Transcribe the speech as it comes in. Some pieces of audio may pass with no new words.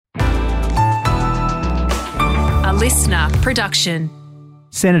listener production.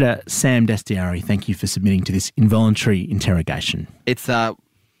 Senator Sam Dastyari, thank you for submitting to this involuntary interrogation. It's, I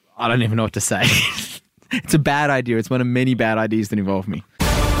don't even know what to say. It's a bad idea. It's one of many bad ideas that involve me.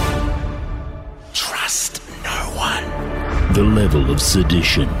 Trust no one. The level of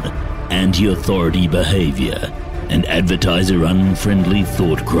sedition, anti-authority behaviour, and advertiser-unfriendly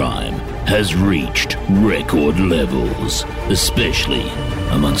thought crime has reached record levels, especially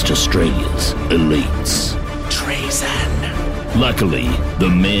amongst Australia's elites. Treason. Luckily, the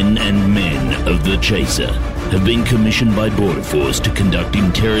men of the Chaser have been commissioned by Border Force to conduct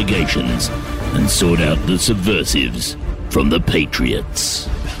interrogations and sort out the subversives from the Patriots.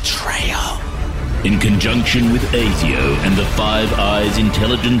 Betrayal. In conjunction with ASIO and the Five Eyes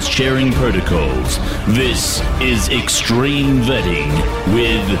intelligence sharing protocols, this is Extreme Vetting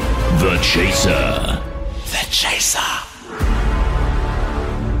with The Chaser. The Chaser.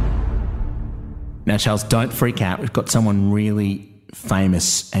 Now, Charles, don't freak out. We've got someone really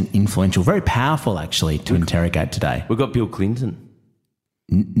famous and influential, very powerful, actually, to interrogate today. We've got Bill Clinton.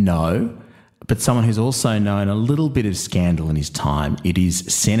 No, but someone who's also known a little bit of scandal in his time. It is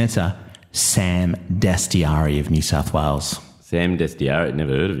Senator Sam Dastyari of New South Wales. Sam Dastyari,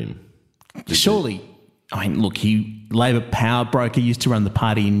 never heard of him. Surely, I mean, look, he Labor power broker, used to run the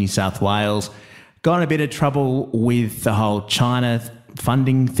party in New South Wales, got in a bit of trouble with the whole China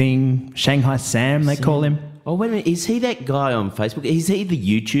funding thing, Shanghai Sam, they call him. Oh, wait a minute. Is he that guy on Facebook? Is he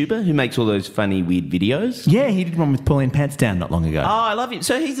the YouTuber who makes all those funny, weird videos? Yeah, he did one with pulling pants down not long ago. Oh, I love him.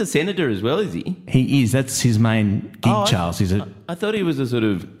 So he's a senator as well, is he? He is. That's his main gig, Charles. I thought he was a sort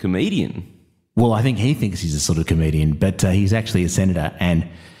of comedian. Well, I think he thinks he's a sort of comedian, but he's actually a senator. And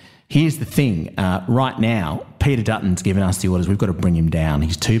here's the thing. Right now, Peter Dutton's given us the orders. We've got to bring him down.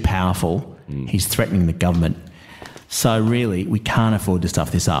 He's too powerful. He's threatening the government. So really, we can't afford to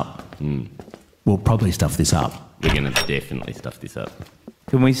stuff this up. We'll probably stuff this up. We're going to definitely stuff this up.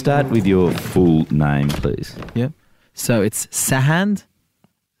 Can we start with your full name, please? Yeah. So it's Sahand.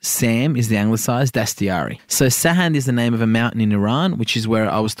 Sam is the anglicised Dastyari. So Sahand is the name of a mountain in Iran, which is where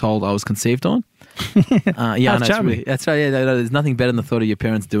I was told I was conceived on. Yeah, I know. That's right. Yeah, there's nothing better than the thought of your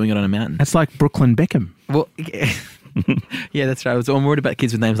parents doing it on a mountain. That's like Brooklyn Beckham. Well, yeah, that's right. I'm worried about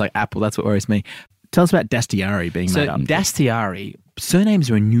kids with names like Apple. That's what worries me. Tell us about Dastyari being made up. So Dastyari, surnames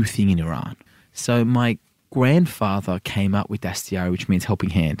are a new thing in Iran. So my grandfather came up with Dastyari, which means helping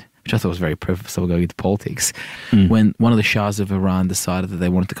hand, which I thought was very perfect, so we'll go into politics. When one of the Shahs of Iran decided that they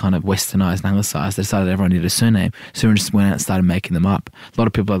wanted to kind of westernise and anglicise, they decided everyone needed a surname. So everyone just went out and started making them up. A lot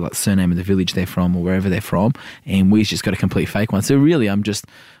of people have like the surname of the village they're from or wherever they're from, and we just got a complete fake one. So really, I'm just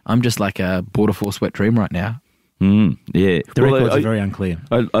like a Border Force wet dream right now. Yeah. The records are very unclear.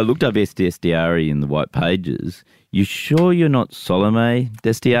 I looked up Dastyari in the white pages. You sure you're not Salome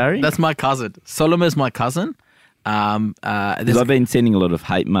Dastyari? That's my cousin. Salome's my cousin. Because I've been sending a lot of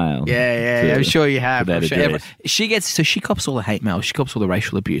hate mail. Yeah, I'm sure you have. She cops all the hate mail. She cops all the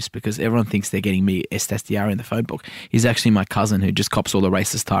racial abuse because everyone thinks they're getting me Dastyari in the phone book. He's actually my cousin who just cops all the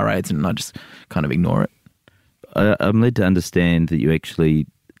racist tirades and I just kind of ignore it. I'm led to understand that you actually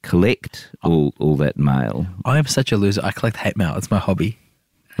collect all that mail. I am such a loser. I collect hate mail. It's my hobby.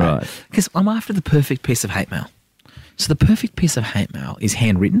 Right. Because I'm after the perfect piece of hate mail. So the perfect piece of hate mail is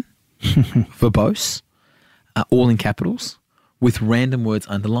handwritten, verbose, all in capitals, with random words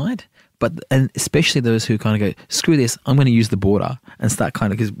underlined, and especially those who kind of go, screw this, I'm going to use the border and start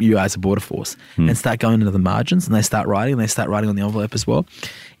kind of, because you guys are Border Force, and start going into the margins and they start writing on the envelope as well.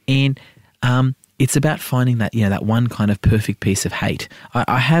 And it's about finding that, that one kind of perfect piece of hate.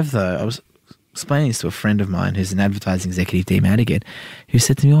 I was explaining this to a friend of mine who's an advertising executive, Dee Madigan, who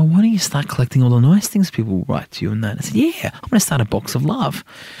said to me, why don't you start collecting all the nice things people write to you and that? I said, yeah, I'm going to start a box of love.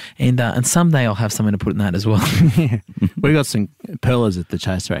 And someday I'll have something to put in that as well. Yeah. We've got some pearlers at the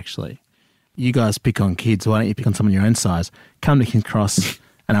Chaser, actually. You guys pick on kids. Why don't you pick on someone your own size? Come to King's Cross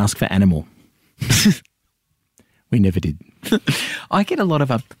and ask for animal. We never did. I get a lot of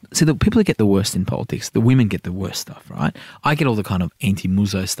the people that get the worst in politics, the women get the worst stuff, right? I get all the kind of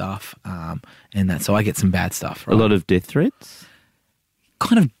anti-muso stuff and that, so I get some bad stuff, right? A lot of death threats?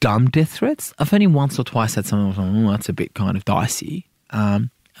 Kind of dumb death threats. I've only once or twice had someone like, that's a bit kind of dicey. A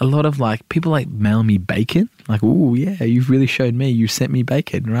lot of people mail me bacon, like, oh yeah, you've really showed me, you sent me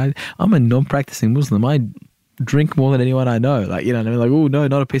bacon, right? I'm a non-practicing Muslim. I drink more than anyone I know. Like, you know what I mean? Like, oh no,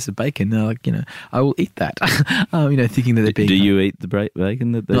 not a piece of bacon. They're like, I will eat that. Thinking that they're being... Do you eat the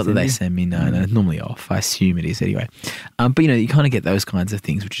bacon that they Not send that they you? send me, no, it's normally off. I assume it is anyway. But you kind of get those kinds of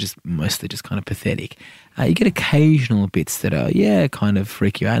things, which are just mostly just kind of pathetic. You get occasional bits that are, kind of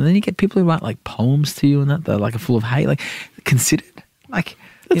freak you out. And then you get people who write like poems to you and that, they're like full of hate, like considered. Like,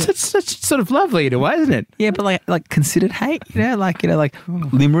 That's sort of lovely in a way, isn't it? Yeah, but like considered hate, like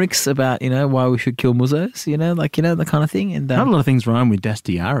limericks about why we should kill muzzos, the kind of thing. And Not a lot of things rhyme with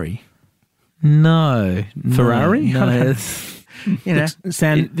Dastiari. No, Ferrari? No, Look,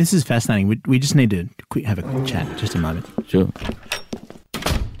 Sam, this is fascinating. We just need to have a quick chat, just a moment. Sure.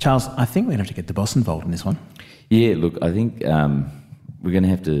 Charles, I think we're going to have to get the boss involved in this one. Yeah, look, I think we're going to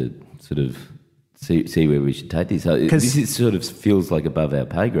have to sort of see where we should take this. This sort of feels like above our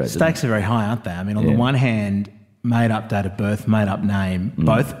pay grade. Stakes are very high, aren't they? I mean, on the one hand, made up date of birth, made up name,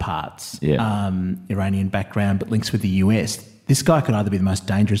 both parts, Iranian background, but links with the US. This guy could either be the most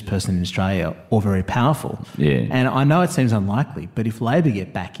dangerous person in Australia or very powerful. Yeah. And I know it seems unlikely, but if Labor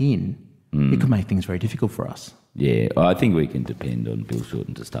get back in, it could make things very difficult for us. Yeah, I think we can depend on Bill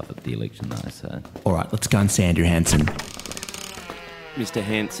Shorten to stuff at the election though. So, all right, let's go and see Andrew Hansen. Mr.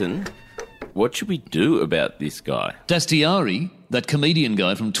 Hansen, what should we do about this guy? Dastiari, that comedian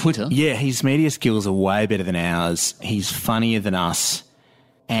guy from Twitter. Yeah, his media skills are way better than ours. He's funnier than us.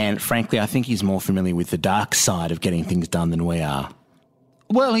 And frankly, I think he's more familiar with the dark side of getting things done than we are.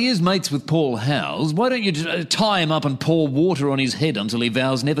 Well, he is mates with Paul Howes. Why don't you tie him up and pour water on his head until he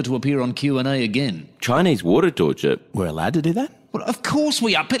vows never to appear on Q&A again? Chinese water torture? We're allowed to do that? Well, of course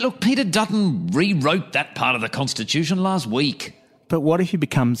we are. But look, Peter Dutton rewrote that part of the Constitution last week. But what if he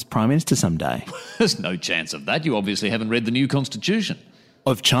becomes Prime Minister someday? There's no chance of that. You obviously haven't read the new Constitution.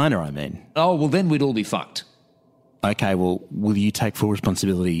 Of China, I mean. Oh, well, then we'd all be fucked. Okay, well, will you take full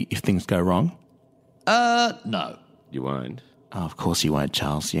responsibility if things go wrong? No. You won't? Oh, of course you won't,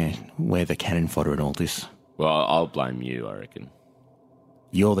 Charles. Yeah, we're the cannon fodder in all this. Well, I'll blame you, I reckon.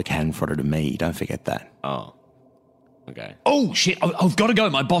 You're the cannon fodder to me. Don't forget that. Oh. Okay. Oh, shit. I've got to go.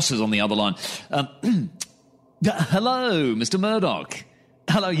 My boss is on the other line. Hello, Mr. Murdoch.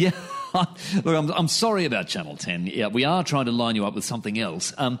 Hello, yeah. Look, I'm sorry about Channel 10. Yeah, we are trying to line you up with something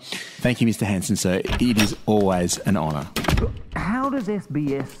else. Thank you, Mr. Hansen, sir. It is always an honour. How does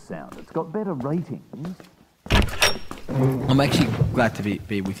SBS sound? It's got better ratings. I'm actually glad to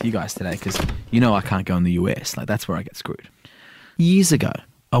be with you guys today because I can't go in the US. Like, that's where I get screwed. Years ago,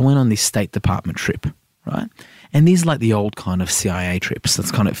 I went on this State Department trip, right? And these are like the old kind of CIA trips.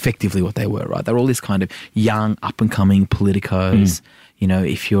 That's kind of effectively what they were, right? They're all this kind of young, up-and-coming politicos.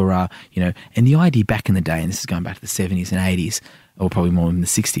 If you're, and the idea back in the day, and this is going back to the 70s and 80s, or probably more in the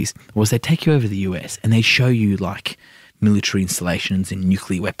 60s, was they take you over the US and they show you like military installations and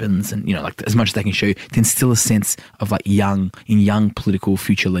nuclear weapons and, like as much as they can show you to instill a sense of like young political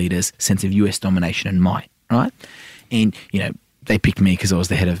future leaders, sense of US domination and might, right? And, they picked me because I was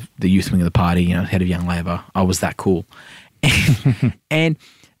the head of the youth wing of the party, head of Young Labor. I was that cool. And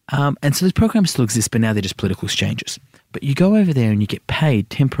so those programs still exist, but now they're just political exchanges. But you go over there and you get paid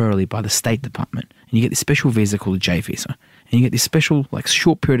temporarily by the State Department and you get this special visa called a J visa. And you get this special, like,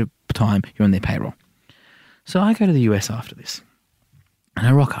 short period of time you're on their payroll. So I go to the US after this and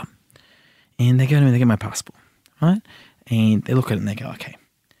I rock up and they go to me, they get my passport, right? And they look at it and they go, okay,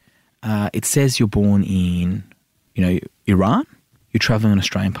 it says you're born in, Iran, you're traveling on an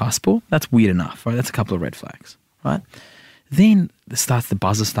Australian passport. That's weird enough, right? That's a couple of red flags, right? Then the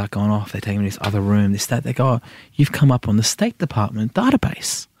buzzers start going off. They take me to this other room. They go, oh, you've come up on the State Department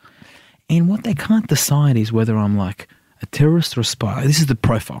database. And what they can't decide is whether I'm like a terrorist or a spy. This is the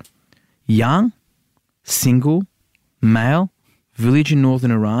profile. Young, single, male, village in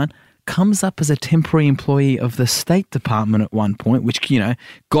northern Iran, comes up as a temporary employee of the State Department at one point, which,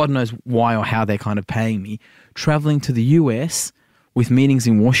 God knows why or how they're kind of paying me, traveling to the US with meetings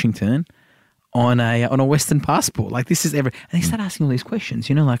in Washington on a Western passport. Like, this is and they start asking all these questions,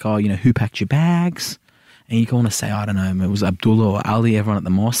 who packed your bags? And you can want to say, I don't know, it was Abdullah or Ali, everyone at the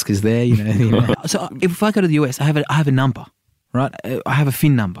mosque is there, So if I go to the US, I have a number, right? I have a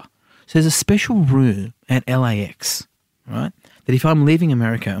FIN number. So there's a special room at LAX, right? That if I'm leaving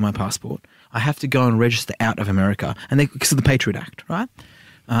America on my passport, I have to go and register out of America, and because of the Patriot Act, right?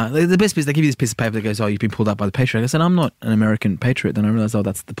 The best piece, they give you this piece of paper that goes, oh, you've been pulled up by the Patriot Act. I said, I'm not an American patriot. Then I realised, oh,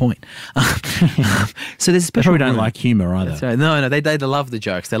 that's the point. So there's a special. They probably don't like humour either. Right. No, they love the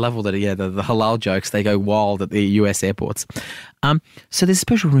jokes. They love all the halal jokes. They go wild at the US airports. So there's a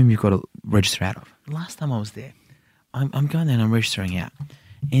special room you've got to register out of. Last time I was there, I'm going there and I'm registering out,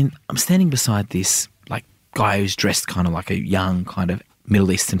 and I'm standing beside this like guy who's dressed kind of like a young kind of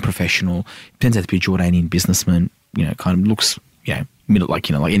Middle Eastern professional. Turns out to be a Jordanian businessman. Kind of looks like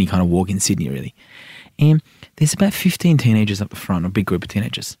any kind of walk in Sydney, really. And there's about 15 teenagers up the front, a big group of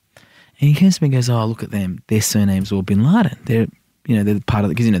teenagers. And he comes to me and goes, oh, look at them. Their surname's all Bin Laden. They're part of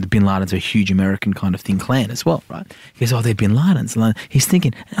the, because, the Bin Ladens are a huge American kind of thing clan as well, right? He goes, oh, they're Bin Ladens. And he's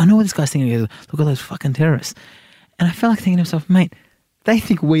thinking, I know what this guy's thinking. He goes, look at those fucking terrorists. And I felt like thinking to myself, mate, they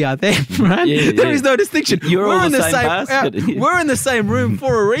think we are them, right? Yeah, There yeah. is no distinction. You're all the same basket. We're in the same room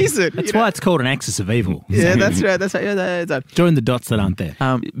for a reason. That's why it's called an axis of evil. Yeah, that's right. That's right. Yeah, that's right. Join the dots that aren't there.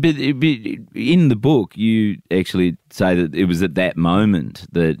 But in the book, you actually say that it was at that moment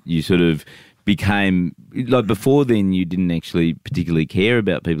that you sort of became, like before then, you didn't actually particularly care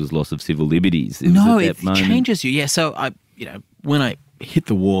about people's loss of civil liberties. It changes you. Yeah. So when I hit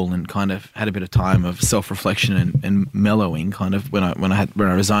the wall and kind of had a bit of time of self-reflection and mellowing, kind of when I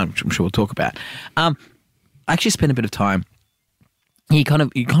resigned, which I'm sure we'll talk about. I actually spent a bit of time. You kind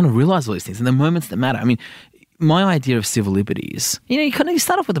of realize all these things and the moments that matter. I mean, my idea of civil liberties, you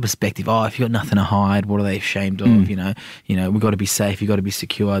start off with the perspective, if you got nothing to hide, what are they ashamed of? We've got to be safe, you've got to be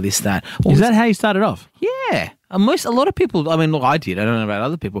secure, this, that. Is that how you started off? Yeah. A lot of people, I mean, look, I did. I don't know about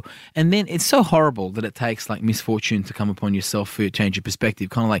other people. And then it's so horrible that it takes like misfortune to come upon yourself for change your perspective.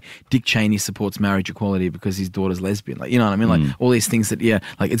 Kind of like Dick Cheney supports marriage equality because his daughter's lesbian. Like, you know what I mean? Like all these things that,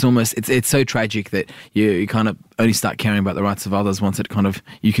 like it's almost, it's so tragic that you kind of only start caring about the rights of others once it kind of,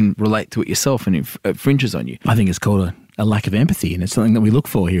 you can relate to it yourself and it infringes on you. I think it's called a lack of empathy, and it's something that we look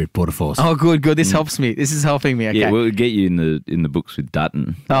for here at Border Force. Oh, good. This helps me. This is helping me. Okay. Yeah, we'll get you in the books with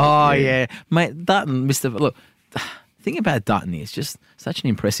Dutton. Oh, yeah. Mate, Dutton, look, the thing about Dutton is just such an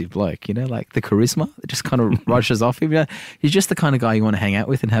impressive bloke, like the charisma that just kind of rushes off him. He's just the kind of guy you want to hang out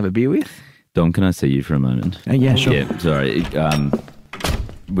with and have a beer with. Don, can I see you for a moment? Yeah, sure. Yeah, sorry.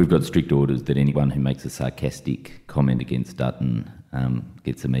 We've got strict orders that anyone who makes a sarcastic comment against Dutton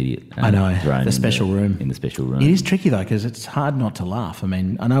gets immediate I know, thrown the special room. In the special room. It is tricky, though, because it's hard not to laugh. I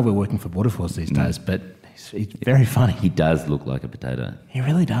mean, I know we're working for Border Force these days, but he's very funny. He does look like a potato. He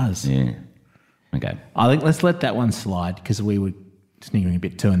really does. Yeah. Okay. I think let's let that one slide because we were sniggering a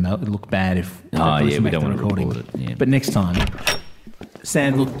bit too, and it'll look bad if we don't the want to recording. record it. Yeah. But next time,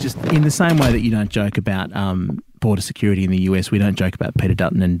 Sam, look, just in the same way that you don't joke about border security in the US, we don't joke about Peter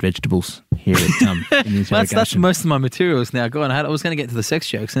Dutton and vegetables here at in the interrogation. That's most of my materials now gone. I was going to get to the sex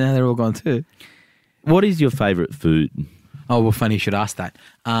jokes, and now they're all gone too. What is your favourite food? Oh, well, funny you should ask that.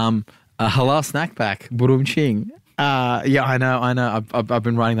 A halal snack pack, burum ching. Yeah, I know. I've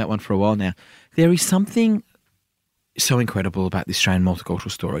been writing that one for a while now. There is something so incredible about the Australian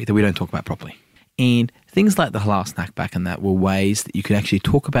multicultural story that we don't talk about properly. And things like the halal snack pack and that were ways that you could actually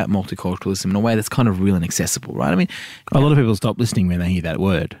talk about multiculturalism in a way that's kind of real and accessible, right? I mean, a lot of people stop listening when they hear that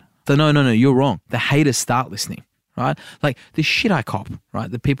word. So no, you're wrong. The haters start listening, right? Like the shit I cop, right?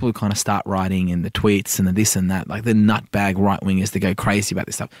 The people who kind of start writing and the tweets and the this and that, like the nutbag right-wingers that go crazy about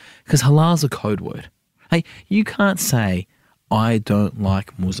this stuff. Because halal's a code word. Hey, you can't say, I don't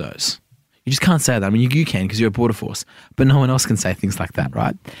like muzzos. You just can't say that. I mean, you can because you're a border force, but no one else can say things like that,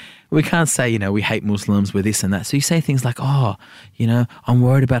 right? We can't say, we hate Muslims, we're this and that. So you say things like, I'm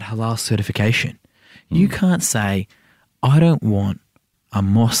worried about halal certification. You can't say, I don't want a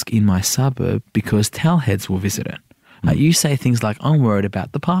mosque in my suburb because towelheads will visit it. You say things like, I'm worried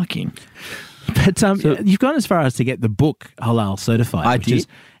about the parking. But you've gone as far as to get the book halal certified. I did.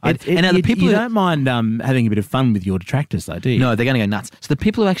 And now the people you don't mind having a bit of fun with your detractors, though, do you? No, they're going to go nuts. So the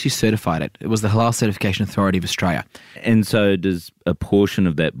people who actually certified it was the Halal Certification Authority of Australia. And so does a portion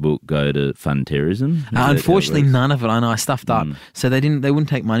of that book go to fund terrorism? Unfortunately, none of it. I know I stuffed up. So they wouldn't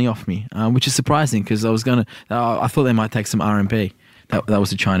take money off me, which is surprising because I thought they might take some RMB. That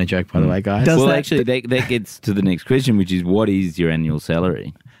was a China joke, by the way, guys. Actually, that gets to the next question, which is what is your annual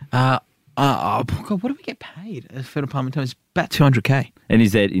salary? God, what do we get paid as federal parliamentarians? About 200K. And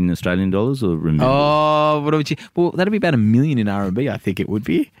is that in Australian dollars or renminbi? Oh, well, that'd be about $1 million in RMB, I think it would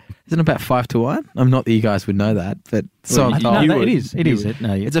be. Isn't it about 5 to 1? I'm not that you guys would know that, but it is.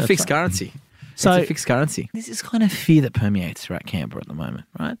 It's a fixed currency. So it's a fixed currency. This is kind of fear that permeates throughout Canberra at the moment,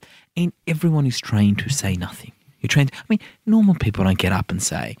 right? And everyone is trained to say nothing. You're trained. Normal people don't get up and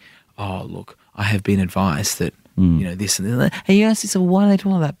say, "Oh, look, I have been advised that this and that." And you ask yourself, why are they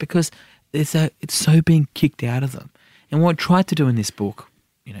doing all that? Because it's so being kicked out of them. And what I tried to do in this book,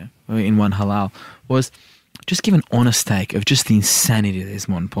 in One Halal, was just give an honest take of just the insanity that is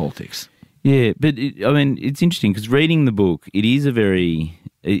modern politics. Yeah, but it's interesting because reading the book,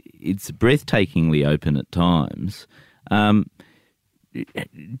 it's breathtakingly open at times.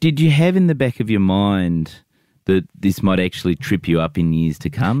 Did you have in the back of your mind that this might actually trip you up in years to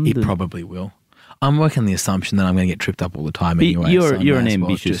come? It probably will. I'm working on the assumption that I'm going to get tripped up all the time anyway. You're an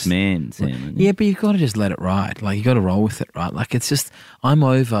ambitious man, Sam. Yeah, but you've got to just let it ride. Like, you've got to roll with it, right? Like, it's just, I'm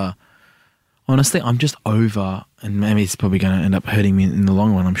over. Honestly, I'm just over, and maybe it's probably going to end up hurting me in the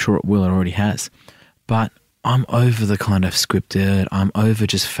long run. I'm sure it will. It already has. But I'm over the kind of scripted. I'm over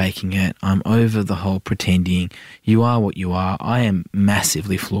just faking it. I'm over the whole pretending. You are what you are. I am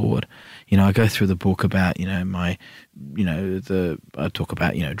massively flawed. I go through the book about, I talk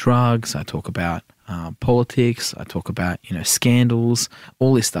about, drugs. I talk about politics. I talk about, scandals,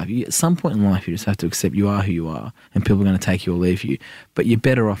 all this stuff. At some point in life, you just have to accept you are who you are, and people are going to take you or leave you. But you're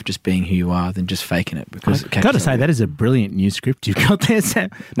better off just being who you are than just faking it. Because I've got to say, that is a brilliant new script you've got there,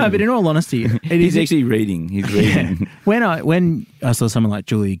 Sam. No, but in all honesty, He's actually reading. He's reading. Yeah. When I saw someone like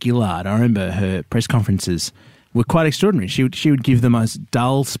Julia Gillard, I remember her press conferences were quite extraordinary. She would give the most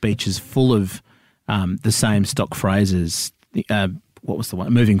dull speeches full of the same stock phrases. What was the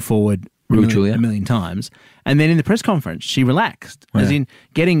one? Moving forward a million times. And then in the press conference, she relaxed. Yeah. As in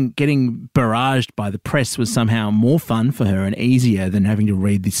getting barraged by the press was somehow more fun for her and easier than having to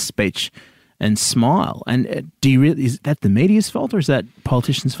read this speech and smile. And is that the media's fault or is that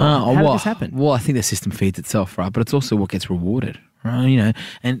politicians' fault? How did this happen? Well, I think the system feeds itself, right? But it's also what gets rewarded, right?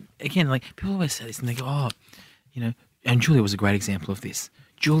 And again, like people always say this and they go, and Julia was a great example of this.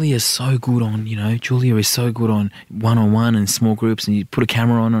 Julia is so good on, Julia is so good on one-on-one and small groups, and you put a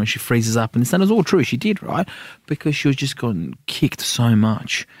camera on her and she freezes up. And that is all true. She did, right? Because she was just gotten kicked so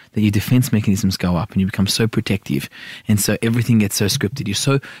much that your defense mechanisms go up and you become so protective. And so everything gets so scripted.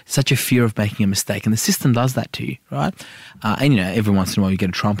 You're such a fear of making a mistake. And the system does that to you, right? And, every once in a while you get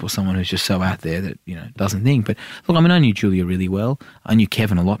a Trump or someone who's just so out there that, doesn't think. But look, I knew Julia really well. I knew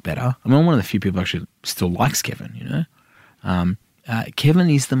Kevin a lot better. I'm one of the few people who actually still likes Kevin, Kevin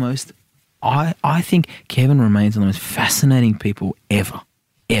is the most, I think Kevin remains one of the most fascinating people ever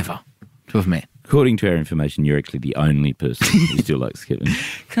to have met. According to our information, you're actually the only person who still likes Kevin.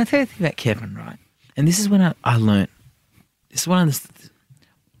 Can I tell you something about Kevin, right? And this is when I learned, this is when I understood.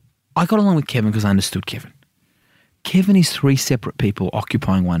 I got along with Kevin because I understood Kevin. Kevin is 3 separate people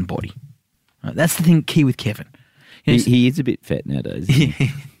occupying one body. Right? That's the thing key with Kevin. He is a bit fat nowadays. Isn't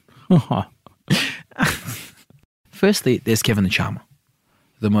he? Firstly, there's Kevin the Charmer,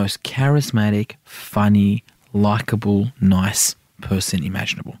 the most charismatic, funny, likeable, nice person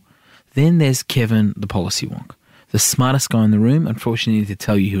imaginable. Then there's Kevin the policy wonk, the smartest guy in the room. Unfortunately, I needed to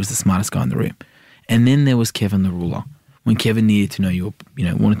tell you he was the smartest guy in the room. And then there was Kevin the ruler, when Kevin needed to know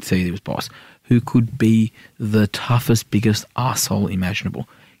wanted to tell you he was boss, who could be the toughest, biggest arsehole imaginable.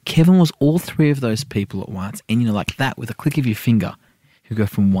 Kevin was all 3 of those people at once, and like that, with a click of your finger, you go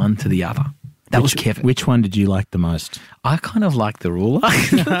from one to the other. That was Kevin. Which one did you like the most? I kind of liked the ruler.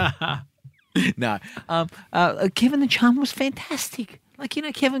 No. Kevin the Charmer was fantastic.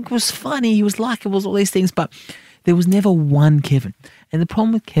 Kevin was funny. He was likable, all these things. But there was never one Kevin. And the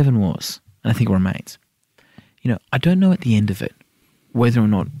problem with Kevin was, and I think it remains, I don't know at the end of it whether or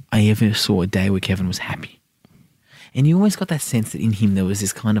not I ever saw a day where Kevin was happy. And you always got that sense that in him there was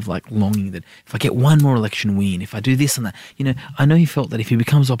this kind of longing that if I get one more election win, if I do this and that, I know he felt that if he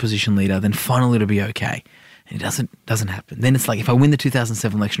becomes opposition leader, then finally it'll be okay. And it doesn't happen. Then it's like, if I win the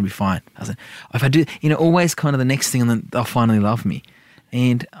 2007 election, it'll be fine. If I do, always kind of the next thing, and then they'll finally love me.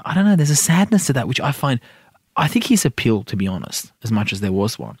 And I don't know, there's a sadness to that, which I think his appeal, to be honest, as much as there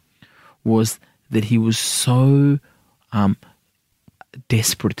was one, was that he was so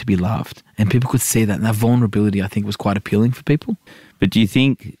desperate to be loved, and people could see that, and that vulnerability I think was quite appealing for people. But do you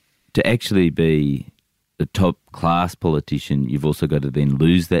think to actually be a top class politician, you've also got to then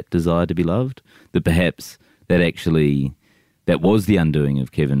lose that desire to be loved? That perhaps that was the undoing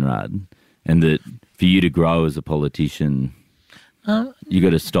of Kevin Rudd, and that for you to grow as a politician, you got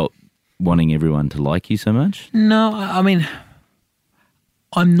to stop wanting everyone to like you so much? No, I mean,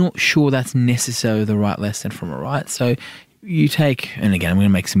 I'm not sure that's necessarily the right lesson from it, right? So you take, and again, I'm going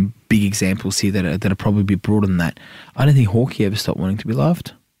to make some big examples here that are probably a bit broader than that. I don't think Hawkeye ever stopped wanting to be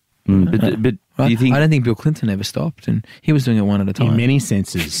loved. But right? do you think... I don't think Bill Clinton ever stopped, and he was doing it one at a time. In many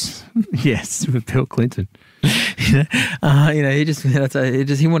senses, yes, with Bill Clinton. He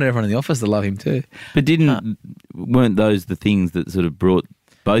wanted everyone in the office to love him too. But weren't those the things that sort of brought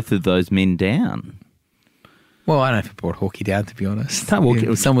both of those men down? Well, I don't know if it brought Hawkeye down, to be honest. Some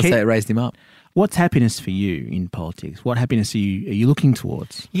would say it raised him up. What's happiness for you in politics? What happiness are you looking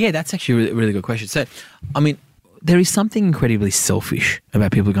towards? Yeah, that's actually a really good question. So, I mean, there is something incredibly selfish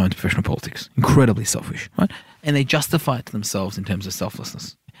about people going to professional politics. Incredibly selfish, right? And they justify it to themselves in terms of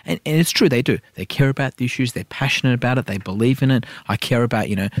selflessness. And it's true, they do. They care about the issues. They're passionate about it. They believe in it. I care about,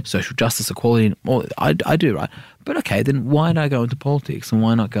 social justice, equality, and all. I do, right? But okay, then why do I go into politics? And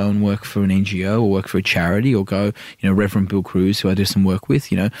why not go and work for an NGO or work for a charity or go, Reverend Bill Cruz, who I do some work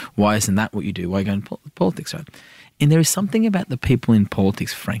with, why isn't that what you do? Why go into politics, right? And there is something about the people in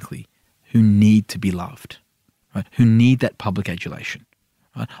politics, frankly, who need to be loved, right? Who need that public adulation,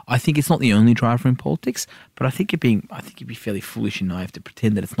 Right? I think it's not the only driver in politics, but I think you'd be fairly foolish and naive to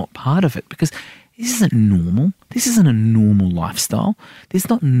pretend that it's not part of it, because this isn't normal. This isn't a normal lifestyle. It's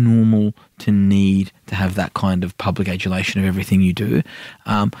not normal to need to have that kind of public adulation of everything you do.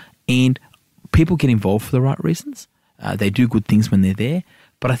 And people get involved for the right reasons. They do good things when they're there.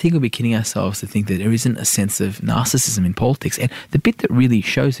 But I think we'll be kidding ourselves to think that there isn't a sense of narcissism in politics. And the bit that really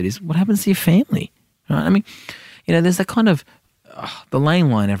shows it is what happens to your family. Right? I mean, there's that kind of the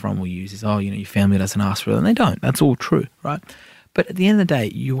lane line everyone will use is, your family doesn't ask for it, and they don't. That's all true, right? But at the end of the day,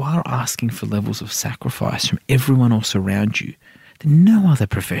 you are asking for levels of sacrifice from everyone else around you that no other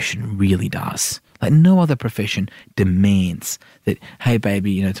profession really does. Like, no other profession demands that, hey,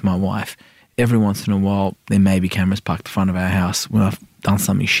 baby, to my wife, every once in a while there may be cameras parked in front of our house when I've done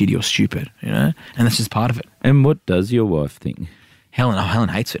something shitty or stupid, and that's just part of it. And what does your wife think? Helen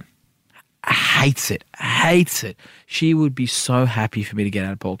hates it. Hates it. She would be so happy for me to get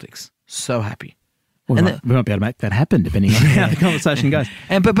out of politics. So happy. We might be able to make that happen depending on how the conversation goes.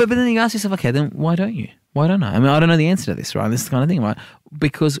 But then you ask yourself, okay, then why don't you? Why don't I? I mean, I don't know the answer to this, right? This kind of thing, right?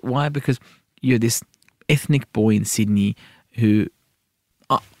 Why? Because you're this ethnic boy in Sydney who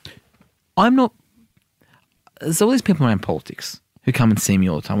I'm not. There's all these people around politics who come and see me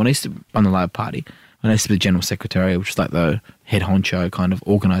all the time. When I used to run the Labor Party, when I used to be the General Secretary, which is like the head honcho kind of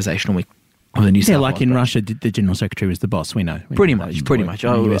organisational week of the New South Wales. Like in Russia, the General Secretary was the boss. We know. Pretty much.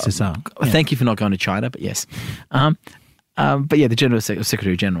 USSR. Thank you for not going to China, but yes. But yeah, the General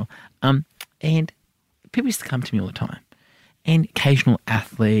Secretary General. And people used to come to me all the time, and occasional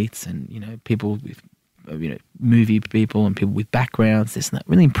athletes and people with movie people and people with backgrounds, this and that,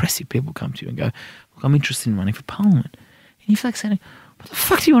 really impressive people come to you and go, look, I'm interested in running for Parliament. And you feel like saying, what the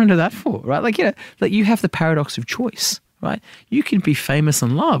fuck do you want to do that for, right? Like you have the paradox of choice, right? You can be famous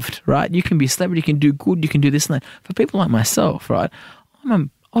and loved, right? You can be a celebrity, you can do good, you can do this and that. For people like myself, right, I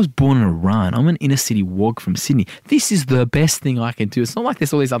was born in Iran. I'm an inner city wog from Sydney. This is the best thing I can do. It's not like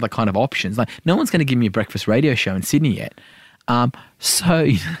there's all these other kind of options. Like, no one's going to give me a breakfast radio show in Sydney yet. So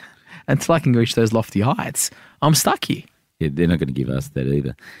until I can reach those lofty heights, I'm stuck here. Yeah, they're not going to give us that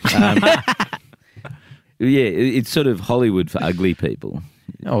either. Yeah, it's sort of Hollywood for ugly people.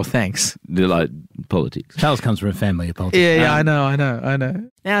 Oh, thanks. They're like politics. Charles comes from a family of politics. Yeah, I know.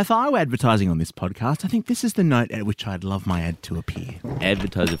 Now, if I were advertising on this podcast, I think this is the note at which I'd love my ad to appear.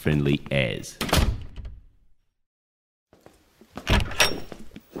 Advertiser friendly as.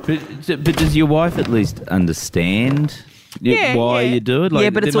 But does your wife at least understand why you do it?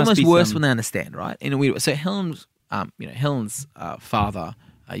 Like, but it's almost worse when they understand, right? In a weird way. So Helen's father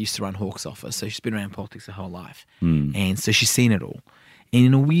used to run Hawke's office, so she's been around politics her whole life, and so she's seen it all. And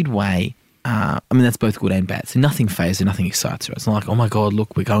in a weird way, that's both good and bad. So nothing phases her, nothing excites her. It's not like, oh my God,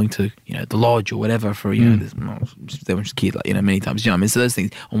 look, we're going to the lodge or whatever for this kid, many times. You know what I mean? So those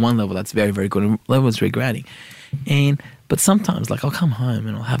things on one level that's very, very good, and level it's very grating. But sometimes, like, I'll come home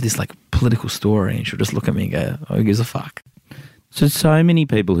and I'll have this like political story, and she'll just look at me and go, "Oh, who gives a fuck?" So many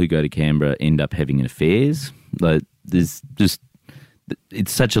people who go to Canberra end up having affairs. Like,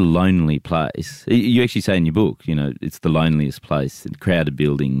 it's such a lonely place. You actually say in your book, it's the loneliest place, a crowded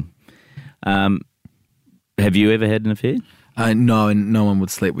building. Have you ever had an affair? No, and no one would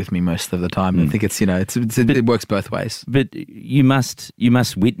sleep with me most of the time. I think it works both ways. But you must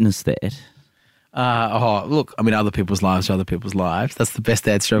witness that. Look, other people's lives are other people's lives. That's the best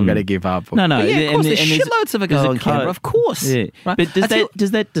answer I'm going to give up. No. But yeah, of course, there's shitloads of it going on in Canberra. Of course. Yeah. Right? But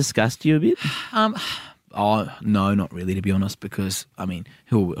does that disgust you a bit? No, not really, to be honest, because,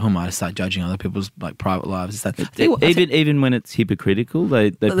 who am I to start judging other people's private lives? Even when it's hypocritical,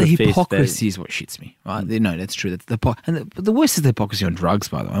 they the hypocrisy is what shits me, right? No, that's true. The worst is the hypocrisy on drugs,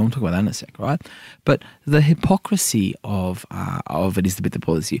 by the way. I won't talk about that in a sec, right? But the hypocrisy of it is the bit that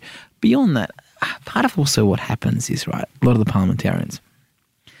bothers you. Beyond that, part of also what happens is, right, a lot of the parliamentarians,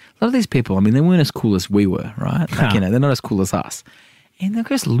 a lot of these people, they weren't as cool as we were, right? They're not as cool as us. And they're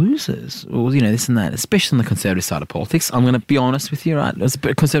just losers, or this and that, especially on the conservative side of politics. I'm going to be honest with you, right?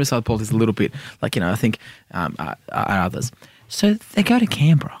 The conservative side of politics is a little bit I think are others. So they go to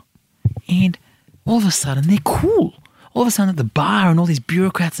Canberra, and all of a sudden they're cool. All of a sudden at the bar, and all these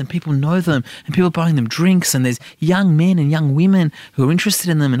bureaucrats and people know them, and people are buying them drinks, and there's young men and young women who are interested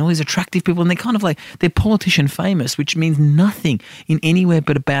in them, and all these attractive people, and they're kind of they're politician famous, which means nothing in anywhere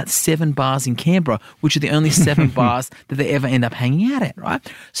but about 7 bars in Canberra, which are the only 7 bars that they ever end up hanging out at, right?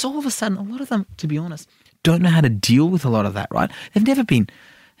 So all of a sudden, a lot of them, to be honest, don't know how to deal with a lot of that, right? They've never been,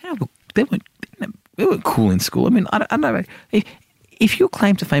 they weren't cool in school. I don't know. If your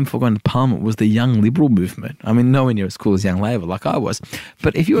claim to fame before going to Parliament was the Young Liberal movement, nowhere near as cool as Young Labor like I was,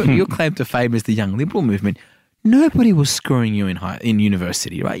 but if your claim to fame is the Young Liberal movement, Nobody was screwing you in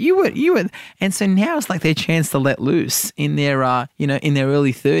university, right? You were, and so now it's like their chance to let loose in their, in their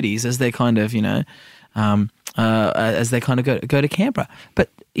early 30s as they kind of, as they kind of go to Canberra. But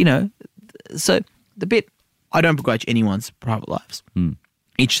so the bit, I don't begrudge anyone's private lives.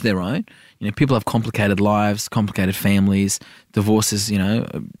 Each to their own. People have complicated lives, complicated families. Divorces,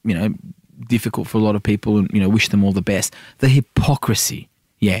 difficult for a lot of people, and wish them all the best. The hypocrisy.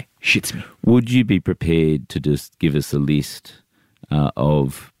 Yeah, shits me. Would you be prepared to just give us a list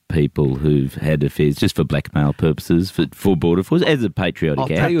of people who've had affairs just for blackmail purposes for Border Force as a patriotic I'll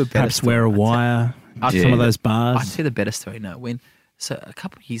act? tell you a better Perhaps story. wear a wire, I'll some tell of you those I'll bars. tell you the better story. No, so a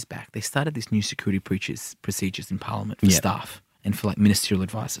couple of years back, they started this new security procedures in Parliament for staff and for like ministerial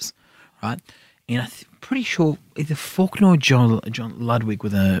advisors, right? And I'm pretty sure either Faulkner or John Ludwig were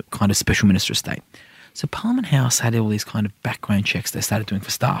the kind of special minister of state. So Parliament House had all these kind of background checks they started doing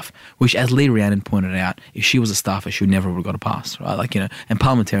for staff, which, as Lee Rhiannon pointed out, if she was a staffer, she would never have got a pass, right? And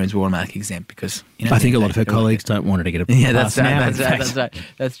parliamentarians were automatically exempt because I think a lot of her colleagues don't want her to get a pass now. That's right.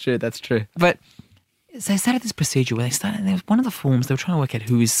 That's true. But so they started this procedure where there was one of the forms, they were trying to work out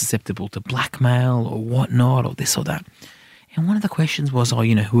who is susceptible to blackmail or whatnot or this or that. And one of the questions was,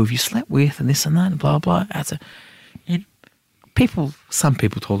 who have you slept with and this and that and blah, blah. And some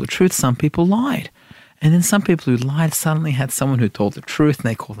people told the truth, some people lied. And then some people who lied suddenly had someone who told the truth, and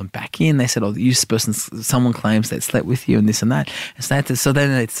they called them back in. They said, someone claims they slept with you and this and that. And so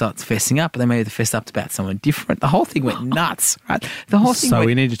then they start fessing up, but they may have fessed up about someone different. The whole thing went nuts, right?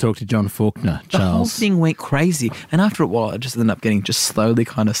 We need to talk to John Faulkner, Charles. The whole thing went crazy. And after a while, it just ended up getting just slowly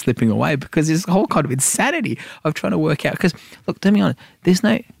kind of slipping away because there's a whole kind of insanity of trying to work out. Because, look, to be honest, there's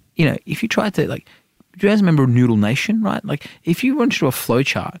no, if you try to, do you guys remember Noodle Nation, right? Like, if you went to a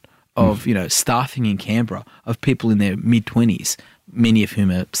flowchart of, staffing in Canberra of people in their mid-20s, many of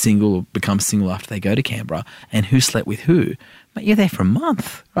whom are single or become single after they go to Canberra, and who slept with who, but you're there for a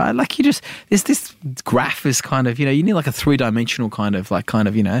month, right? Like there's this graph is kind of, you need like a three-dimensional kind of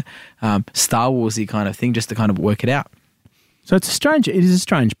Star Wars-y kind of thing just to kind of work it out. So it is a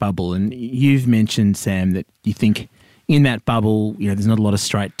strange bubble, and you've mentioned, Sam, that you think in that bubble, there's not a lot of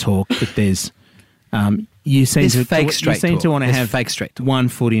straight talk, but there's you seem to want to have fake straight talk. One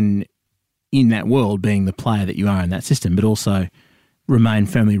foot in that world, being the player that you are in that system, but also remain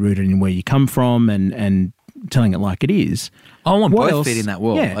firmly rooted in where you come from and telling it like it is. I want both feet in that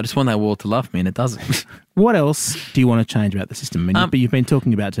world. Yeah. I just want that world to love me, and it doesn't. What else do you want to change about the system? You've been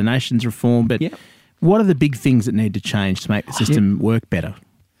talking about donations reform, but what are the big things that need to change to make the system work better?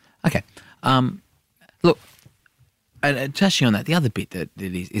 Okay. Look, and touching on that, the other bit that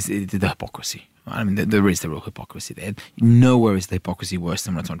is the hypocrisy. I mean, there is the real hypocrisy there. Nowhere is the hypocrisy worse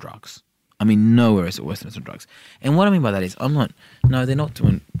than when it's on drugs. I mean, nowhere is it worse than it's on drugs. And what I mean by that is, they're not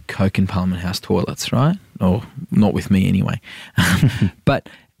doing coke in Parliament House toilets, right? Or not with me anyway. But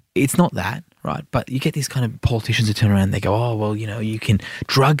it's not that, right? But you get these kind of politicians who turn around and they go, oh, well, you can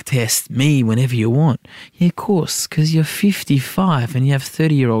drug test me whenever you want. Yeah, of course, because you're 55 and you have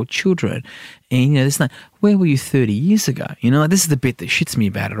 30-year-old children. And, there's where were you 30 years ago? This is the bit that shits me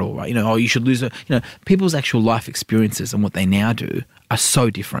about it all, right? You should lose people's actual life experiences and what they now do are so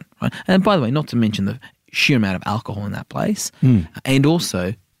different, right? And by the way, not to mention the sheer amount of alcohol in that place. And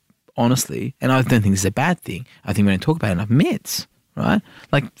also, honestly, and I don't think this is a bad thing, I think we don't talk about enough, meds. Right,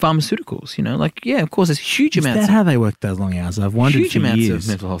 like pharmaceuticals, of course, there's huge amounts. Is that how they work those long hours? I've wondered huge for amounts years. of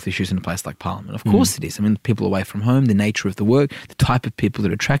mental health issues in a place like Parliament. Of course, it is. I mean, people away from home, the nature of the work, the type of people that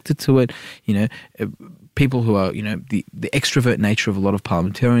are attracted to it. People who are, the extrovert nature of a lot of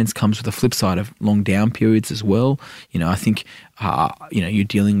parliamentarians comes with the flip side of long down periods as well. I think, you're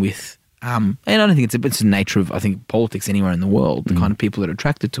dealing with. And I don't think it's the nature of, I think, politics anywhere in the world. The kind of people that are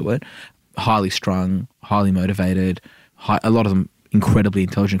attracted to it, highly strung, highly motivated, a lot of them incredibly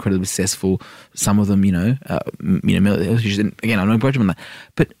intelligent, incredibly successful. Some of them, and again, I'm not judging on that.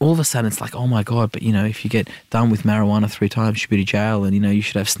 But all of a sudden, it's like, oh my God! But if you get done with marijuana 3 times, you should be to jail, and you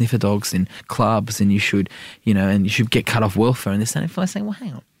should have sniffer dogs in clubs, and you should, and you should get cut off welfare and this and that. I'm saying, well,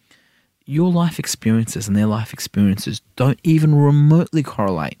 hang on, your life experiences and their life experiences don't even remotely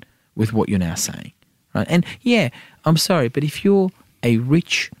correlate with what you're now saying, right? And yeah, I'm sorry, but if you're a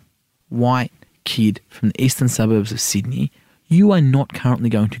rich white kid from the eastern suburbs of Sydney, you are not currently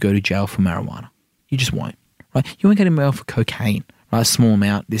going to go to jail for marijuana. You just won't, right? You won't go to jail for cocaine, right? A small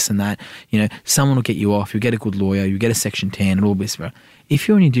amount, this and that. Someone will get you off. You'll get a good lawyer. You get a Section 10 and all this. Right? If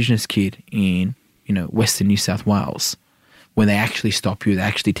you're an Indigenous kid in, Western New South Wales, when they actually stop you, they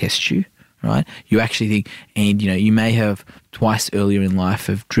actually test you, right? You actually think, and you may have twice earlier in life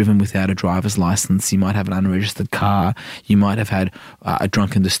have driven without a driver's license. You might have an unregistered car. You might have had a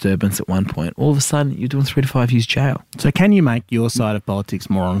drunken disturbance at one point. All of a sudden, you're doing 3 to 5 years jail. So can you make your side of politics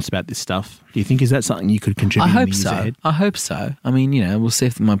more honest about this stuff? Do you think, is that something you could contribute in the years ahead? I hope so. I mean, we'll see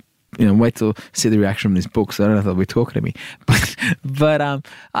if wait till see the reaction from this book. So I don't know if they'll be talking to me, but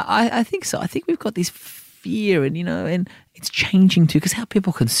I think so. I think we've got this fear, and it's changing too, because how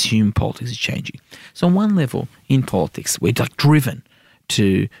people consume politics is changing. So on one level, in politics, we're like driven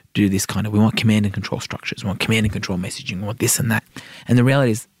to do this kind of, we want command and control structures, we want command and control messaging, we want this and that. And the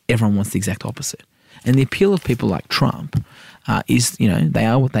reality is everyone wants the exact opposite. And the appeal of people like Trump is, they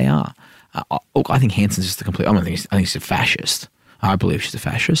are what they are. Look, I think Hanson's just a complete, I think she's a fascist. I believe she's a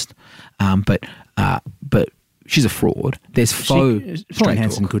fascist. But she's a fraud. There's faux straight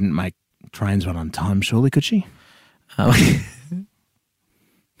Hanson talk. couldn't make trains run on time, surely, could she? That's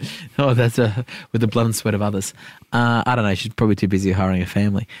with the blood and sweat of others. I don't know. She's probably too busy hiring a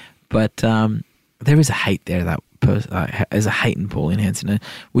family. But there is a hate there. There's a hate in Pauline Hanson,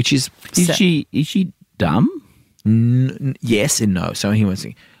 which is Is she dumb? Yes and no. So he wants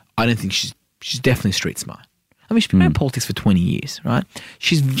to. I don't think she's definitely street smart. I mean, she's been in politics for 20 years, right?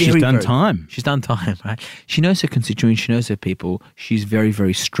 She's done time. She's done time, right? She knows her constituents. She knows her people. She's very,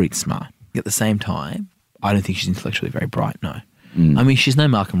 very street smart. At the same time, I don't think she's intellectually very bright, no. I mean, she's no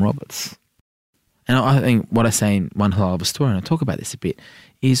Malcolm Roberts. And I think what I say in One Hell of a Story, and I talk about this a bit,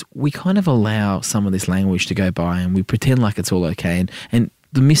 is we kind of allow some of this language to go by and we pretend like it's all okay. And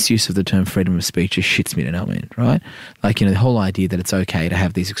the misuse of the term freedom of speech just shits me to no end, right? Like, the whole idea that it's okay to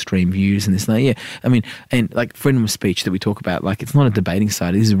have these extreme views and this and that. Yeah, I mean, and like freedom of speech that we talk about, like it's not a debating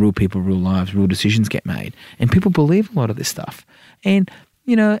side. These are real people, real lives, real decisions get made. And people believe a lot of this stuff. And,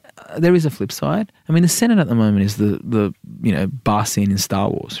 there is a flip side. I mean, the Senate at the moment is the bar scene in Star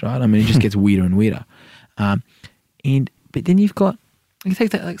Wars, right? I mean, it just gets weirder and weirder. But then you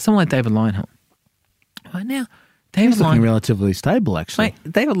take that, like someone like David Leyonhjelm. Right now, He's looking relatively stable, actually. Mate,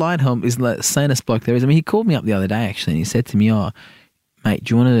 David Leyonhjelm is the sanest bloke there is. I mean, he called me up the other day, actually, and he said to me, mate, I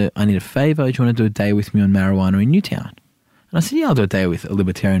need a favour. Do you want to do a day with me on marijuana in Newtown? And I said, yeah, I'll do a day with a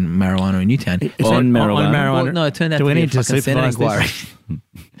libertarian marijuana in Newtown. On marijuana? Well, no, it turned out to be a fucking Senate inquiry.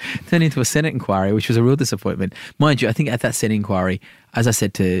 Turned into a Senate inquiry, which was a real disappointment. Mind you, I think at that Senate inquiry, as I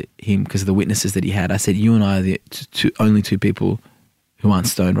said to him, because of the witnesses that he had, I said, you and I are the only two people who aren't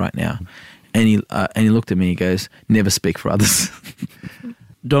stoned right now. And he looked at me and he goes, never speak for others.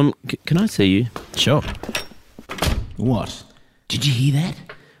 Don, can I see you? Sure. What? Did you hear that?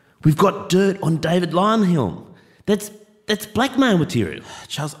 We've got dirt on David Leyonhjelm. That's blackmail material.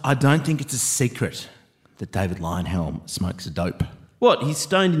 Charles, I don't think it's a secret that David Leyonhjelm smokes a dope. What, he's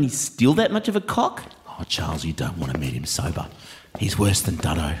stoned and he's still that much of a cock? Oh, Charles, you don't want to meet him sober. He's worse than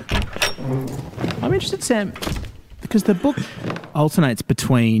Duddo. I'm interested, Sam, because the book alternates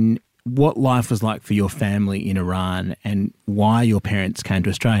between what life was like for your family in Iran and why your parents came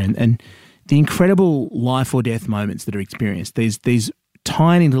to Australia and the incredible life or death moments that are experienced. These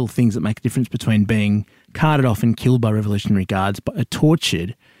tiny little things that make a difference between being carted off and killed by Revolutionary Guards, but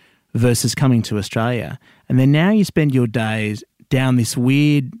tortured, versus coming to Australia. And then now you spend your days down this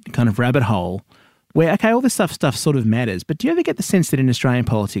weird kind of rabbit hole where, okay, all this stuff sort of matters, but do you ever get the sense that in Australian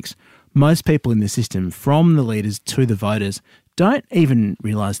politics, most people in the system, from the leaders to the voters, don't even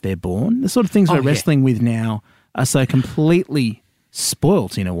realise they're born? The sort of things we're wrestling with now are so completely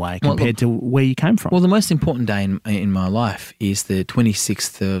spoilt in a way compared to where you came from. Well, the most important day in my life is the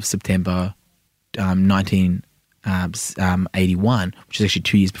 26th of September, 1981, which is actually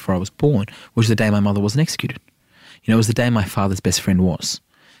 2 years before I was born, which is the day my mother wasn't executed. It was the day my father's best friend was.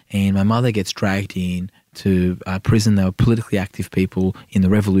 And my mother gets dragged in to prison. They were politically active people in the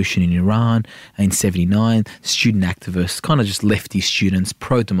revolution in Iran in 79, student activists, kind of just lefty students,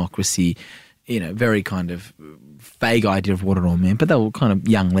 pro-democracy, very kind of vague idea of what it all meant, but they were kind of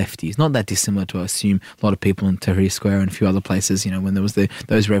young lefties, not that dissimilar to, I assume, a lot of people in Tahrir Square and a few other places, when there was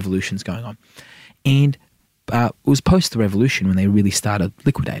those revolutions going on. And it was post the revolution when they really started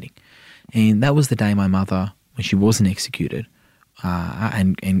liquidating. And that was the day my mother, when she wasn't executed,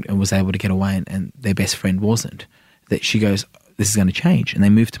 and was able to get away and their best friend wasn't, that she goes, this is going to change. And they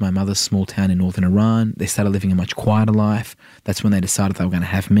moved to my mother's small town in northern Iran. They started living a much quieter life. That's when they decided they were going to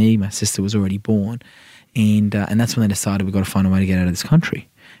have me. My sister was already born. And that's when they decided we've got to find a way to get out of this country.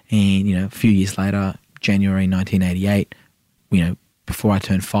 And, a few years later, January 1988, before I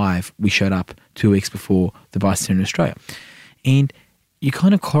turned 5, we showed up 2 weeks before the bicentennial in Australia. And you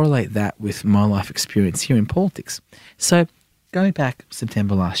kind of correlate that with my life experience here in politics. So going back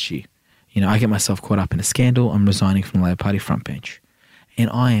September last year, I get myself caught up in a scandal. I'm resigning from the Labor Party front bench. And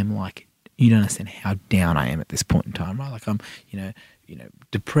I am like, you don't understand how down I am at this point in time, right? Like I'm,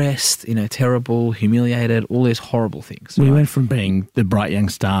 depressed, terrible, humiliated, all those horrible things. We right? went from being the bright young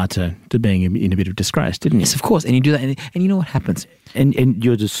star to being in a bit of disgrace, didn't you? Yes, of course. And you do that, and you know what happens? And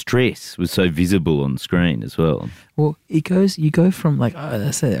your distress was so visible on screen as well. Well, you go from like,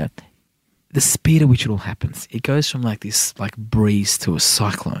 I say the speed at which it all happens. It goes from like this like breeze to a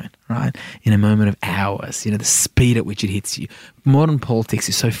cyclone, right? In a moment of hours, the speed at which it hits you. Modern politics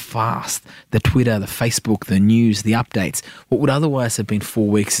is so fast. The Twitter, the Facebook, the news, the updates. What would otherwise have been 4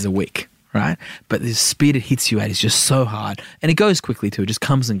 weeks is a week, right? But the speed it hits you at is just so hard. And it goes quickly too. It just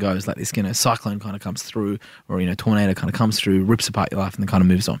comes and goes like this, cyclone kind of comes through, or, tornado kind of comes through, rips apart your life and then kind of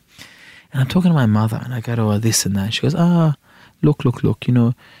moves on. And I'm talking to my mother and I go to her this and that. She goes, look,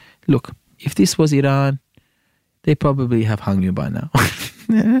 look, if this was Iran, they probably have hung you by now. That's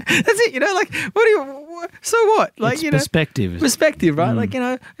it, like, so what? Like, it's perspective. Perspective, right? Like,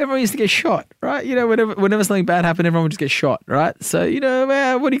 everyone used to get shot, right? Whenever something bad happened, everyone would just get shot, right? So,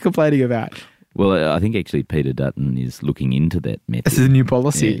 what are you complaining about? Well, I think actually Peter Dutton is looking into that method. This is a new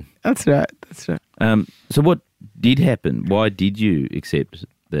policy. Yeah. That's right. So what did happen? Why did you accept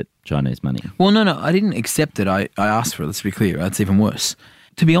that Chinese money? Well, no, I didn't accept it. I asked for it, let's be clear. That's even worse.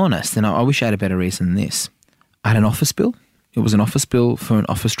 To be honest, and I wish I had a better reason than this, I had an office bill. It was an office bill for an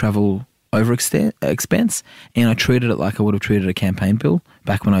office travel expense, and I treated it like I would have treated a campaign bill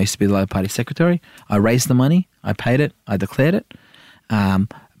back when I used to be the Labor Party secretary. I raised the money, I paid it, I declared it,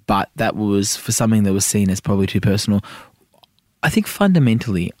 but that was for something that was seen as probably too personal. I think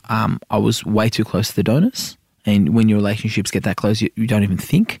fundamentally, I was way too close to the donors, and when your relationships get that close, you don't even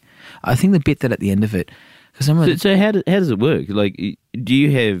think. I think the bit that at the end of it, So how does it work? Like, do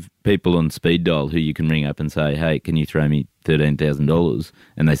you have people on speed dial who you can ring up and say, hey, can you throw me $13,000?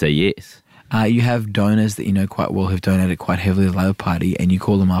 And they say yes. You have donors that you know quite well who've donated quite heavily to the Labor Party, and you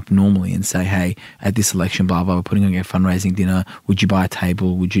call them up normally and say, hey, at this election, blah, blah, we're putting on a fundraising dinner. Would you buy a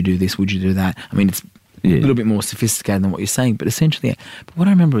table? Would you do this? Would you do that? I mean, it's a little bit more sophisticated than what you're saying, but essentially, yeah. But what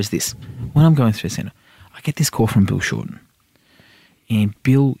I remember is this. When I'm going through the centre, I get this call from Bill Shorten. And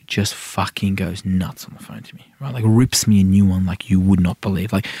Bill just fucking goes nuts on the phone to me, right? Like rips me a new one like you would not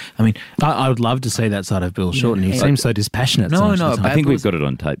believe. Like, I mean... I would love to see that side of Bill Shorten. He seems so dispassionate. No, I think we've got it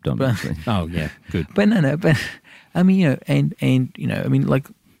on tape, Dom. Oh, yeah, good. But no, I mean, I mean,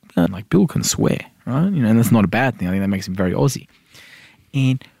 like Bill can swear, right? And that's not a bad thing. I think that makes him very Aussie.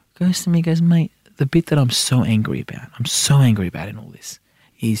 And goes to me, goes, mate, the bit that I'm so angry about in all this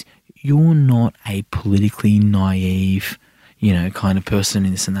is you're not a politically naive... kind of person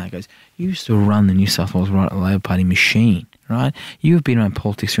in this and that. Goes, you used to run the New South Wales Labor Party machine, right? You have been around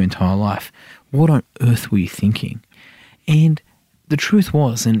politics your entire life. What on earth were you thinking? And the truth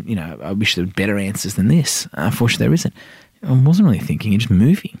was, and, I wish there were better answers than this. Unfortunately, there isn't. I wasn't really thinking, you're just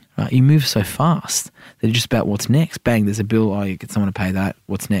moving, right? You move so fast that it's just about what's next. Bang, there's a bill, you get someone to pay that,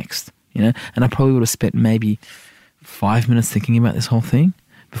 what's next? And I probably would have spent maybe 5 minutes thinking about this whole thing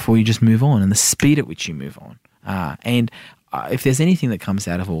before you just move on, and the speed at which you move on. If there's anything that comes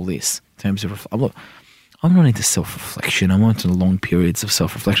out of all this in terms of look, I'm not into self-reflection. I'm not into long periods of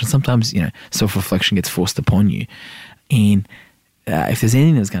self-reflection. Sometimes, self-reflection gets forced upon you. And if there's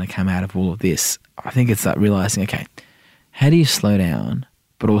anything that's going to come out of all of this, I think it's that realizing, okay, how do you slow down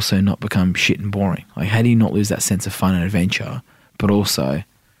but also not become shit and boring? Like, how do you not lose that sense of fun and adventure but also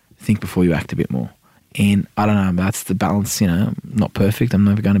think before you act a bit more? And I don't know, that's the balance, not perfect. I'm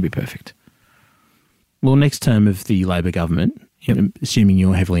never going to be perfect. Well, next term of the Labor government, assuming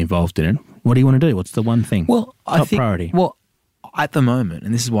you're heavily involved in it, what do you want to do? What's the one thing? Well, top priority? Well, at the moment,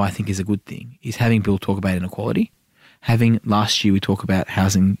 and this is why I think is a good thing, is having Bill talk about inequality. Last year we talk about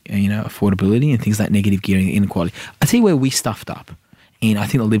housing, affordability and things like negative gearing and inequality. I tell you where we stuffed up, and I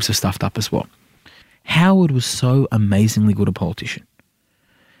think the Libs have stuffed up as well. Howard was so amazingly good a politician.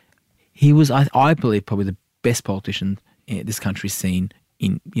 He was, I believe, probably the best politician this country's seen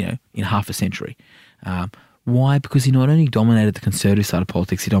in half a century. Why? Because he not only dominated the Conservative side of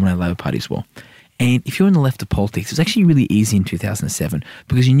politics, he dominated the Labor Party as well. And if you're on the left of politics, it was actually really easy in 2007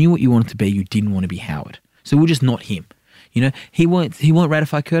 because you knew what you wanted to be. You didn't want to be Howard. So we're just not him. He won't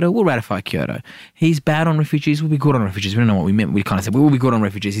ratify Kyoto. We'll ratify Kyoto. He's bad on refugees. We'll be good on refugees. We don't know what we meant. We kind of said, we'll be good on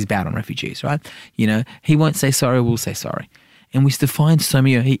refugees. He's bad on refugees, right? He won't say sorry. We'll say sorry. And we define so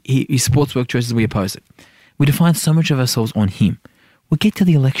many, his sports work choices, we oppose it. We define so much of ourselves on him. We get to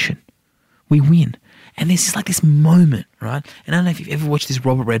the election. We win. And there's just like this moment, right? And I don't know if you've ever watched this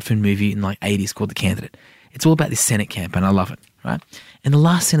Robert Redford movie in like 80s called The Candidate. It's all about this Senate campaign. I love it, right? And the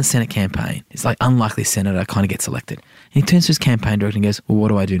last Senate campaign, it's like unlikely senator kind of gets elected. And he turns to his campaign director and goes, well, what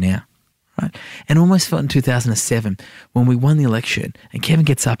do I do now? right? And I almost felt in 2007 when we won the election and Kevin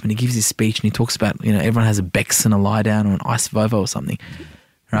gets up and he gives his speech and he talks about, everyone has a Bex and a lie down or an Ice Vovo or something.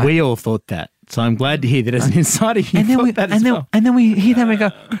 Right? We all thought that. So I'm glad to hear that as an insider you thought that as well. And then we hear them and go,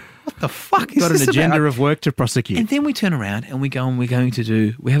 what the fuck is Got this an agenda about? of work to prosecute. And then we turn around and we go and we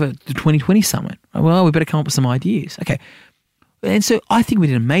have a 2020 summit. Well, we better come up with some ideas. Okay. And so I think we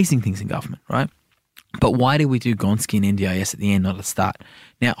did amazing things in government, right? But why did we do Gonski and NDIS at the end, not at the start?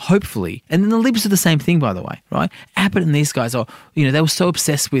 Now, hopefully, and then the Libs are the same thing, by the way, right? Abbott and these guys they were so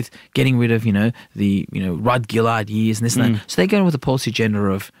obsessed with getting rid of, the Rudd Gillard years and this and that. So they go with a policy agenda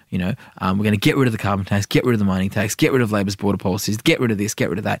of, we're going to get rid of the carbon tax, get rid of the mining tax, get rid of Labor's border policies, get rid of this, get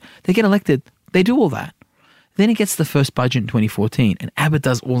rid of that. They get elected, they do all that. Then it gets to the first budget in 2014 and Abbott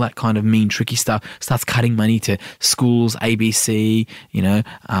does all that kind of mean, tricky stuff, starts cutting money to schools, ABC,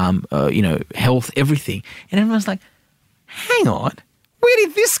 health, everything. And everyone's like, hang on, where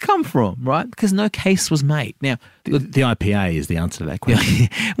did this come from, right? Because no case was made. Now, the IPA is the answer to that question.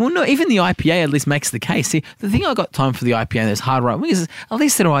 well, no, even the IPA at least makes the case. See, the thing I got time for the IPA that's hard right wing is at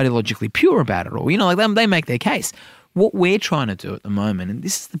least they're ideologically pure about it all. They make their case. What we're trying to do at the moment, and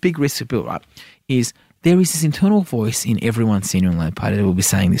this is the big risk of Bill, right, is there is this internal voice in everyone's senior and Labor Party that will be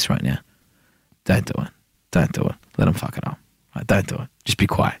saying this right now. Don't do it. Don't do it. Let them fuck it up. Right? Don't do it. Just be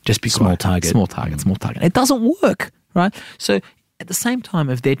quiet. Just be Small quiet. target. Small target. Small target. It doesn't work, right? So at the same time,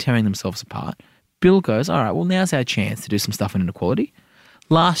 if they're tearing themselves apart, Bill goes, all right, well, now's our chance to do some stuff on inequality.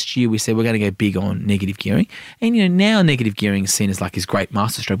 Last year, we said we're going to go big on negative gearing. And, now negative gearing is seen as like his great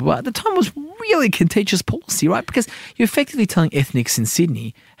masterstroke. But at the time, it was really contentious policy, right? Because you're effectively telling ethnics in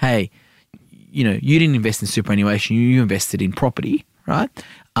Sydney, hey, you didn't invest in superannuation, you invested in property, right?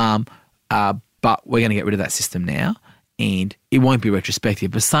 But we're going to get rid of that system now. And it won't be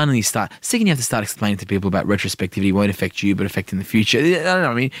retrospective. But suddenly you have to start explaining to people about retrospectivity won't affect you, but affect in the future. I don't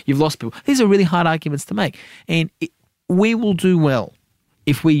know. I mean, you've lost people. These are really hard arguments to make. And we will do well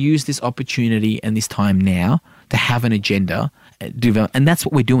if we use this opportunity and this time now to have an agenda, and that's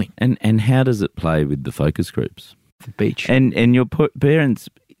what we're doing. And how does it play with the focus groups? The beach. And your parents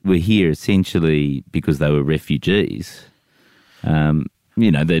were here essentially because they were refugees. And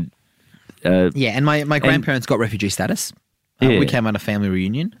my grandparents got refugee status. We came on a family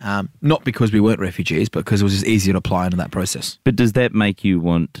reunion, not because we weren't refugees, but because it was just easier to apply into that process. But does that make you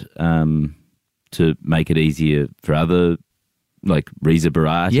want to make it easier for other, like Reza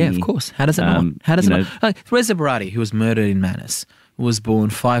Barati? Yeah, of course. How does it not? How does it not? Like, Reza Barati, who was murdered in Manus, was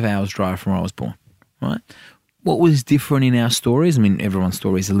born 5 hours drive from where I was born, right? What was different in our stories? I mean, everyone's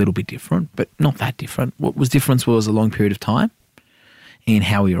story is a little bit different, but not that different. What was different was a long period of time and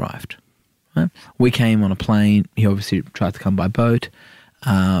how we arrived. Right? We came on a plane. He obviously tried to come by boat.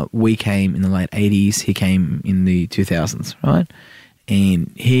 We came in the late 80s. He came in the 2000s, right?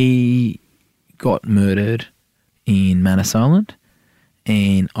 And he got murdered in Manus Island,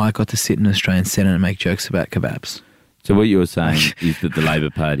 and I got to sit in the Australian Senate and make jokes about kebabs. So what you're saying is that the Labor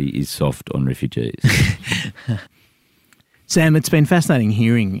Party is soft on refugees. Sam, it's been fascinating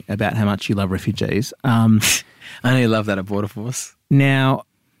hearing about how much you love refugees. I know you love that at Border Force. Now,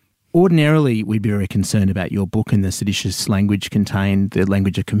 ordinarily, we'd be very concerned about your book and the seditious language contained, the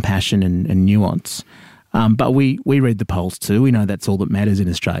language of compassion and nuance. But we read the polls too. We know that's all that matters in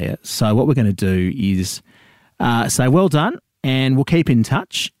Australia. So what we're going to do is say well done, and we'll keep in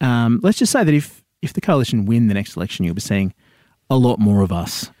touch. Let's just say that if the coalition win the next election, you'll be seeing a lot more of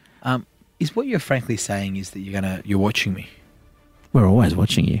us. Is what you're frankly saying is that you're watching me? We're always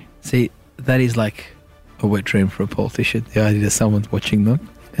watching you. See, that is like a wet dream for a politician. The idea that someone's watching them.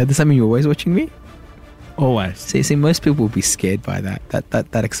 Does that mean you're always watching me? Always. See, most people will be scared by that.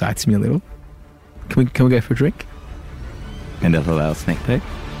 That excites me a little. Can we go for a drink? And a halal snack pack?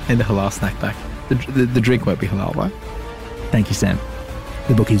 And a halal snack pack. The drink won't be halal, right? Thank you, Sam.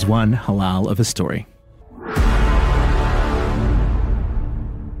 The book is One Halal of a Story.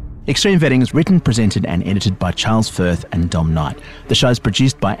 Extreme Vetting is written, presented and edited by Charles Firth and Dom Knight. The show is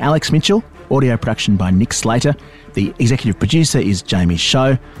produced by Alex Mitchell, audio production by Nick Slater. The executive producer is Jamie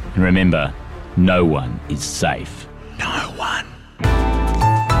Show. And remember, no one is safe. No one.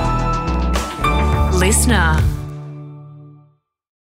 Listener.